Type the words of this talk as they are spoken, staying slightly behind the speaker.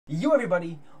Yo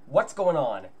everybody, what's going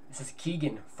on? This is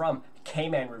Keegan from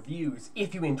Kman Reviews.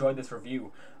 If you enjoyed this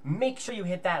review, make sure you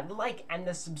hit that like and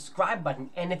the subscribe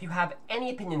button, and if you have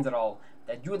any opinions at all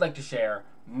that you would like to share,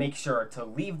 make sure to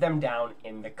leave them down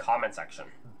in the comment section.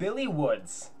 Billy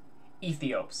Woods,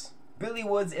 Aethiopes. Billy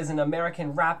Woods is an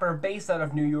American rapper based out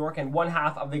of New York and one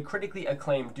half of the critically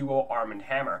acclaimed duo Arm &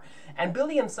 Hammer. And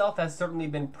Billy himself has certainly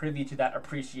been privy to that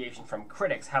appreciation from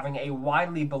critics, having a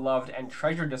widely beloved and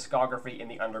treasured discography in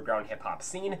the underground hip-hop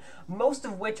scene, most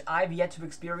of which I've yet to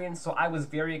experience, so I was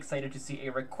very excited to see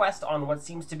a request on what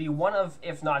seems to be one of,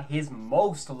 if not his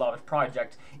most loved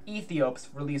project, Aethiopes,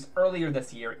 released earlier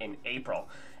this year in April.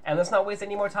 And let's not waste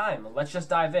any more time, let's just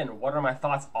dive in. What are my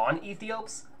thoughts on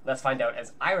Aethiopes? Let's find out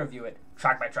as I review it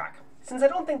track by track. Since I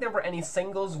don't think there were any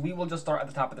singles, we will just start at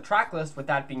the top of the track list, with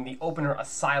that being the opener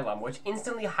Asylum, which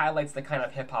instantly highlights the kind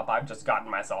of hip-hop I've just gotten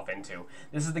myself into.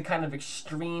 This is the kind of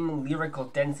extreme lyrical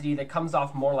density that comes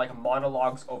off more like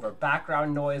monologues over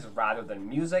background noise rather than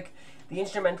music. The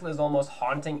instrumental is almost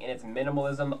haunting in its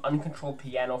minimalism, uncontrolled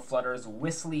piano flutters,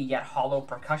 whistly yet hollow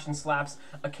percussion slaps,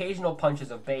 occasional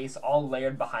punches of bass, all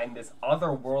layered behind this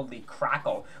otherworldly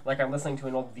crackle, like I'm listening to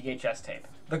an old VHS tape.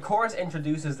 The chorus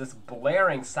introduces this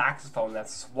blaring saxophone that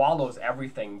swallows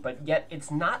everything, but yet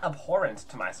it's not abhorrent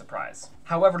to my surprise.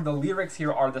 However, the lyrics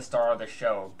here are the star of the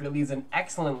show. Billy's an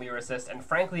excellent lyricist, and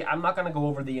frankly, I'm not going to go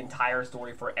over the entire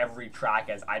story for every track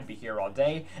as I'd be here all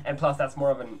day, and plus that's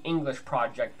more of an English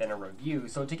project than a review.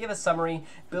 So to give a summary,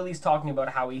 Billy's talking about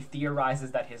how he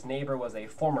theorizes that his neighbor was a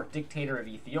former dictator of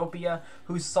Ethiopia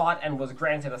who sought and was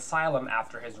granted asylum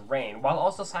after his reign, while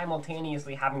also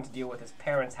simultaneously having to deal with his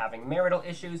parents having marital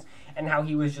issues and how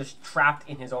he was just trapped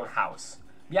in his own house.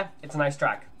 Yeah, it's a nice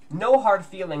track. No Hard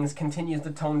Feelings continues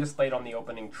the tone displayed on the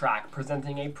opening track,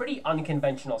 presenting a pretty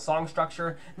unconventional song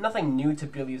structure, nothing new to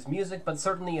Billy's music, but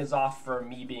certainly is off for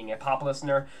me being a pop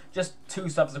listener, just two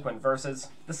subsequent verses.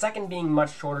 The second being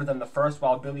much shorter than the first,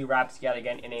 while Billy raps yet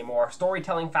again in a more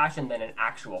storytelling fashion than an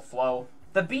actual flow.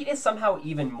 The beat is somehow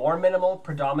even more minimal,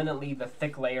 predominantly the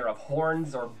thick layer of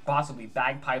horns or possibly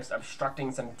bagpipes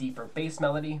obstructing some deeper bass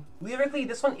melody. Lyrically,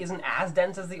 this one isn't as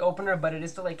dense as the opener, but it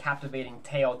is still a captivating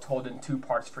tale told in two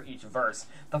parts for each verse.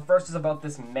 The first is about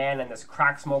this man and this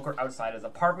crack smoker outside his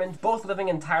apartment, both living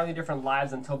entirely different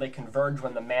lives until they converge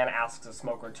when the man asks the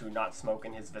smoker to not smoke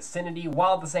in his vicinity,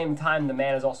 while at the same time the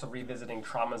man is also revisiting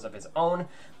traumas of his own.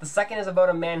 The second is about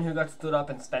a man who got stood up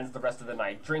and spends the rest of the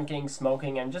night drinking,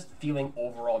 smoking, and just feeling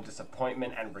overall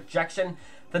disappointment and rejection.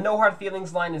 The No Hard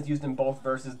Feelings line is used in both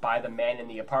verses by the man in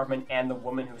the apartment and the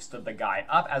woman who stood the guy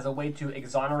up as a way to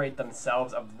exonerate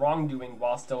themselves of wrongdoing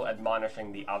while still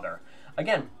admonishing the other.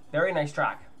 Again, very nice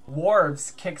track.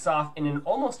 Wharves kicks off in an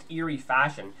almost eerie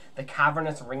fashion. The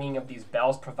cavernous ringing of these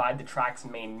bells provide the track's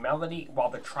main melody, while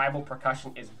the tribal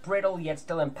percussion is brittle yet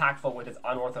still impactful with its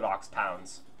unorthodox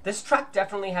pounds. This track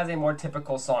definitely has a more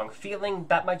typical song feeling.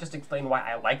 That might just explain why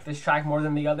I like this track more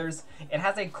than the others. It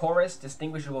has a chorus,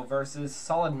 distinguishable verses,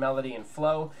 solid melody and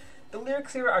flow. The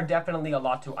lyrics here are definitely a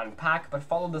lot to unpack, but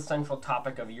follow the central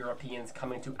topic of Europeans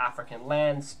coming to African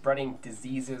lands, spreading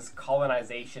diseases,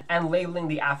 colonization, and labeling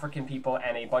the African people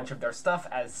and a bunch of their stuff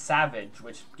as savage,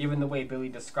 which, given the way Billy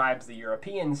describes the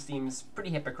Europeans, seems pretty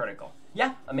hypocritical.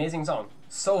 Yeah, amazing song.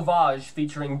 Sauvage,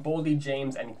 featuring Boldy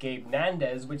James and Gabe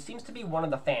Nandez, which seems to be one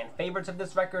of the fan favorites of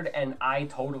this record, and I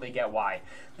totally get why.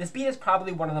 This beat is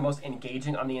probably one of the most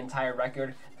engaging on the entire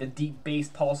record, the deep bass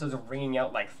pulses ringing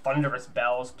out like thunderous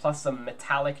bells, plus some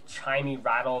metallic, chimey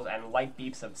rattles and light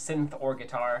beeps of synth or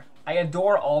guitar. I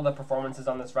adore all the performances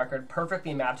on this record,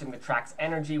 perfectly matching the track's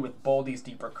energy with Boldy's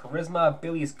deeper charisma,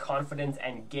 Billy's confidence,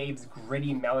 and Gabe's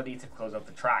gritty melody to close out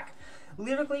the track.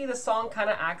 Lyrically, the song kind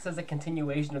of acts as a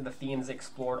continuation of the themes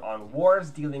explored on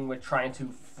Wharves, dealing with trying to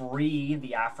free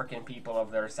the African people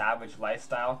of their savage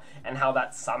lifestyle, and how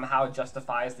that somehow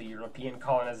justifies the European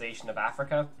colonization of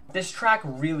Africa. This track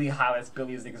really highlights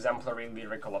Billy's exemplary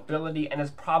lyrical ability, and is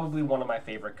probably one of my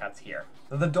favorite cuts here.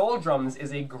 The Doldrums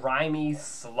is a grimy,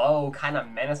 slow, kind of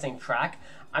menacing track.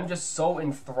 I'm just so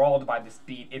enthralled by this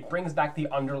beat. It brings back the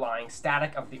underlying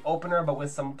static of the opener, but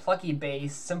with some plucky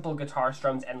bass, simple guitar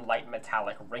strums, and light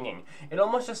metallic ringing. It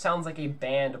almost just sounds like a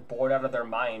band bored out of their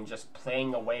mind, just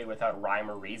playing away without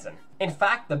rhyme or reason. In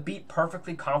fact, the beat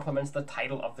perfectly complements the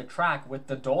title of the track, with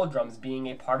the Doldrums being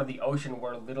a part of the ocean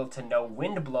where little to no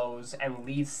wind blows and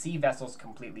leaves sea vessels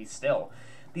completely still.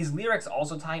 These lyrics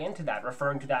also tie into that,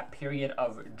 referring to that period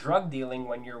of drug dealing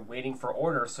when you're waiting for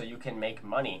orders so you can make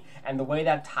money, and the way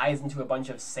that ties into a bunch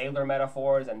of sailor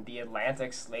metaphors and the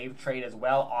Atlantic slave trade as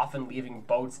well, often leaving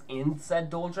boats in said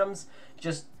doldrums,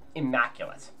 just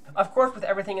immaculate. Of course, with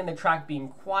everything in the track being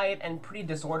quiet and pretty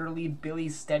disorderly,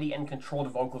 Billy's steady and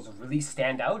controlled vocals really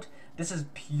stand out. This is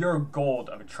pure gold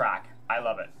of a track. I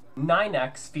love it.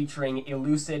 NYNEX featuring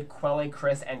Elucid, Quelle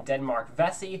Chris, and Denmark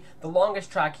Vesey, the longest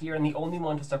track here and the only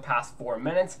one to surpass 4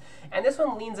 minutes, and this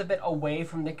one leans a bit away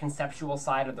from the conceptual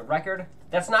side of the record.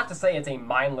 That's not to say it's a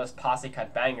mindless posse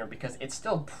cut banger, because it's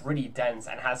still pretty dense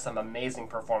and has some amazing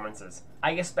performances.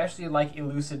 I especially like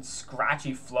Elucid's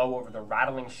scratchy flow over the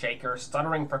rattling shaker,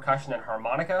 stuttering percussion, and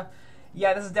harmonica.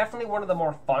 Yeah, this is definitely one of the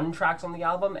more fun tracks on the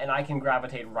album, and I can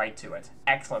gravitate right to it.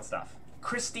 Excellent stuff.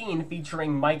 Christine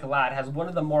featuring Mike Ladd has one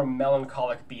of the more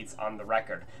melancholic beats on the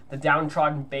record. The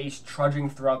downtrodden bass trudging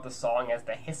throughout the song as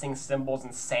the hissing cymbals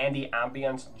and sandy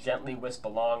ambience gently wisp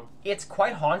along. It's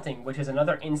quite haunting, which is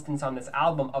another instance on this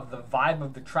album of the vibe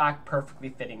of the track perfectly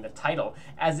fitting the title,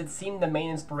 as it seemed the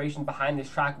main inspiration behind this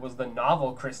track was the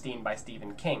novel Christine by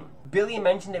Stephen King. Billy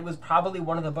mentioned it was probably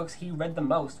one of the books he read the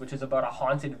most, which is about a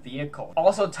haunted vehicle.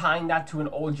 Also tying that to an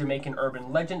old Jamaican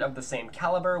urban legend of the same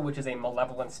caliber, which is a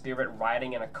malevolent spirit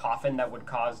riding in a coffin that would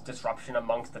cause disruption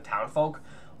amongst the townfolk.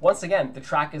 Once again, the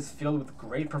track is filled with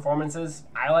great performances.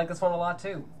 I like this one a lot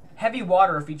too. Heavy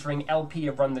Water featuring LP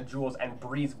of Run the Jewels and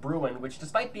Breeze Bruin, which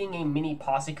despite being a mini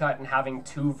posse cut and having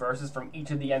 2 verses from each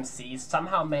of the MCs,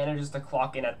 somehow manages to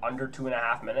clock in at under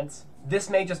 2.5 minutes. This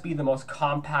may just be the most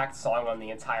compact song on the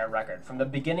entire record. From the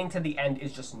beginning to the end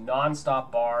is just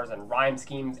non-stop bars and rhyme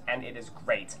schemes, and it is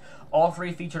great. All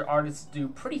 3 featured artists do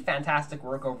pretty fantastic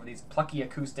work over these plucky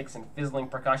acoustics and fizzling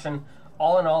percussion.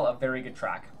 All in all, a very good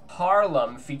track.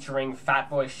 Haarlem featuring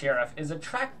Fatboy Sheriff is a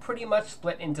track pretty much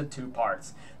split into 2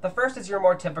 parts. The first is your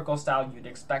more typical style you'd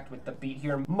expect with the beat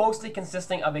here, mostly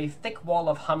consisting of a thick wall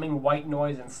of humming white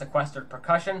noise and sequestered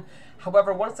percussion.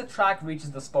 However, once the track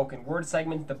reaches the spoken word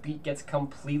segment, the beat gets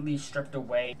completely stripped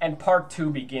away and part 2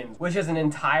 begins, which is an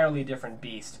entirely different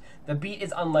beast. The beat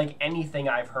is unlike anything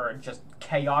I've heard, just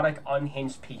chaotic,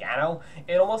 unhinged piano.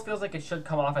 It almost feels like it should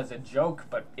come off as a joke,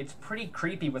 but it's pretty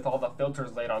creepy with all the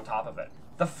filters laid on top of it.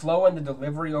 The flow and the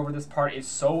delivery over this part is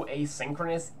so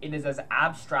asynchronous, it is as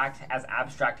abstract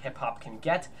hip-hop can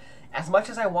get. As much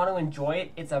as I want to enjoy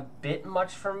it, it's a bit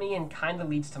much for me and kinda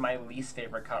leads to my least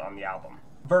favorite cut on the album.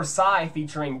 Versailles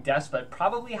featuring Despot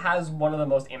probably has one of the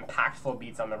most impactful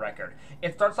beats on the record.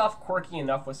 It starts off quirky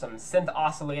enough with some synth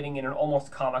oscillating in an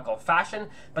almost comical fashion,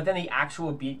 but then the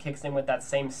actual beat kicks in with that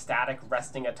same static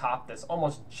resting atop this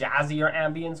almost jazzier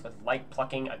ambience with light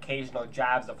plucking, occasional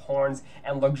jabs of horns,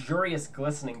 and luxurious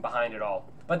glistening behind it all.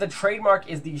 But the trademark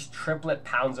is these triplet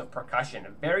pounds of percussion.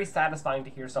 Very satisfying to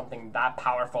hear something that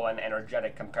powerful and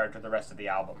energetic compared to the rest of the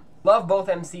album. Love both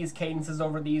MC's cadences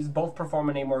over these, both perform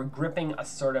in a more gripping,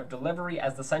 assertive delivery,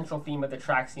 as the central theme of the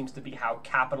track seems to be how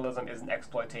capitalism is an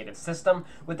exploitative system,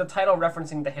 with the title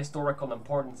referencing the historical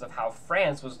importance of how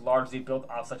France was largely built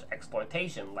off such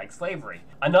exploitation, like slavery.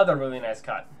 Another really nice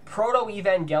cut.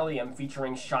 Proto-Evangelium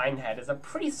featuring Shinehead is a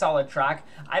pretty solid track.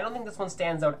 I don't think this one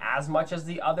stands out as much as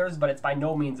the others, but it's by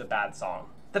no means a bad song.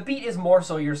 The beat is more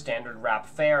so your standard rap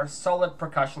fare, solid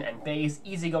percussion and bass,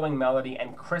 easygoing melody,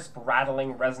 and crisp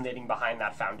rattling resonating behind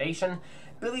that foundation.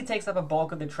 Billy takes up a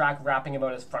bulk of the track rapping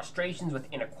about his frustrations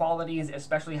with inequalities,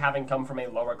 especially having come from a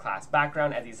lower class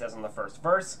background, as he says in the first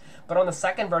verse. But on the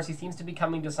second verse, he seems to be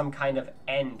coming to some kind of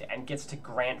end and gets to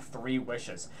grant 3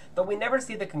 wishes, though we never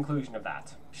see the conclusion of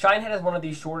that. Shinehead is one of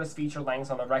the shortest feature lengths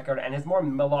on the record, and his more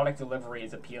melodic delivery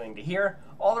is appealing to hear.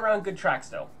 All around good track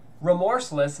still.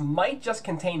 Remorseless might just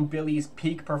contain Billy's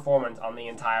peak performance on the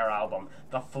entire album.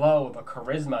 The flow, the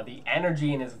charisma, the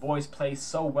energy in his voice plays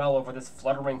so well over this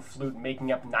fluttering flute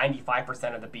making up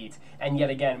 95% of the beat, and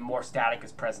yet again, more static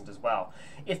is present as well.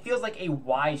 It feels like a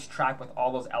wise track with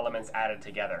all those elements added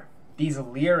together. These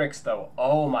lyrics though,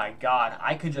 oh my god,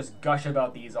 I could just gush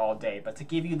about these all day, but to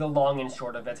give you the long and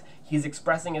short of it, he's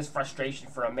expressing his frustration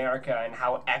for America and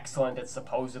how excellent it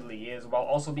supposedly is, while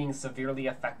also being severely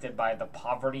affected by the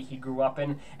poverty he grew up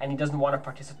in, and he doesn't want to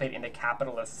participate in the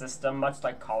capitalist system, much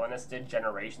like colonists did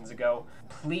generations ago.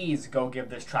 Please go give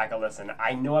this track a listen.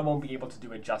 I know I won't be able to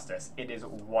do it justice. It is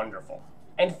wonderful.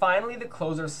 And finally, the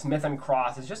closer, Smith and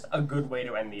Cross, is just a good way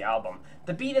to end the album.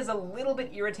 The beat is a little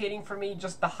bit irritating for me,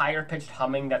 just the higher-pitched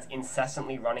humming that's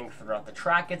incessantly running throughout the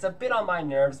track. It's a bit on my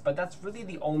nerves, but that's really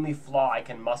the only flaw I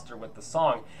can muster with the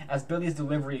song, as Billy's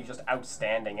delivery is just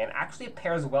outstanding, and actually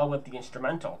pairs well with the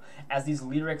instrumental, as these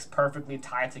lyrics perfectly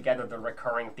tie together the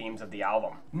recurring themes of the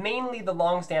album. Mainly the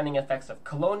long-standing effects of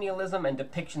colonialism and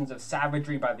depictions of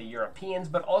savagery by the Europeans,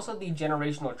 but also the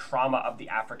generational trauma of the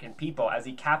African people, as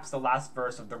he caps the last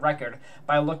verse of the record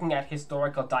by looking at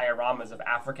historical dioramas of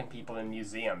African people in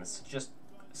museums. Just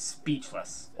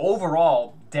speechless.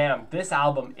 Overall, damn, this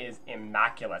album is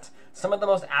immaculate. Some of the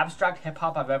most abstract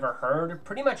hip-hop I've ever heard.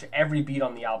 Pretty much every beat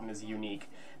on the album is unique.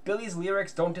 Billy's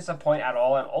lyrics don't disappoint at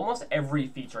all, and almost every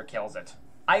feature kills it.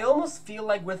 I almost feel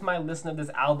like with my listen of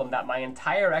this album that my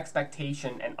entire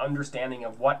expectation and understanding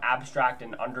of what abstract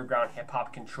and underground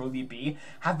hip-hop can truly be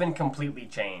have been completely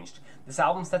changed. This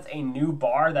album sets a new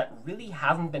bar that really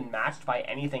hasn't been matched by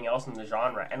anything else in the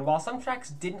genre, and while some tracks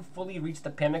didn't fully reach the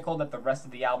pinnacle that the rest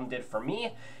of the album did for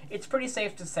me, it's pretty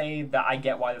safe to say that I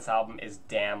get why this album is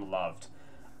damn loved.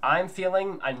 I'm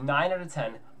feeling a 9 out of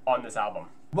 10 on this album.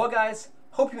 Well guys,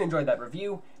 hope you enjoyed that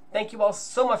review. Thank you all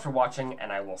so much for watching,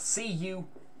 and I will see you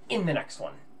in the next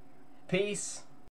one. Peace.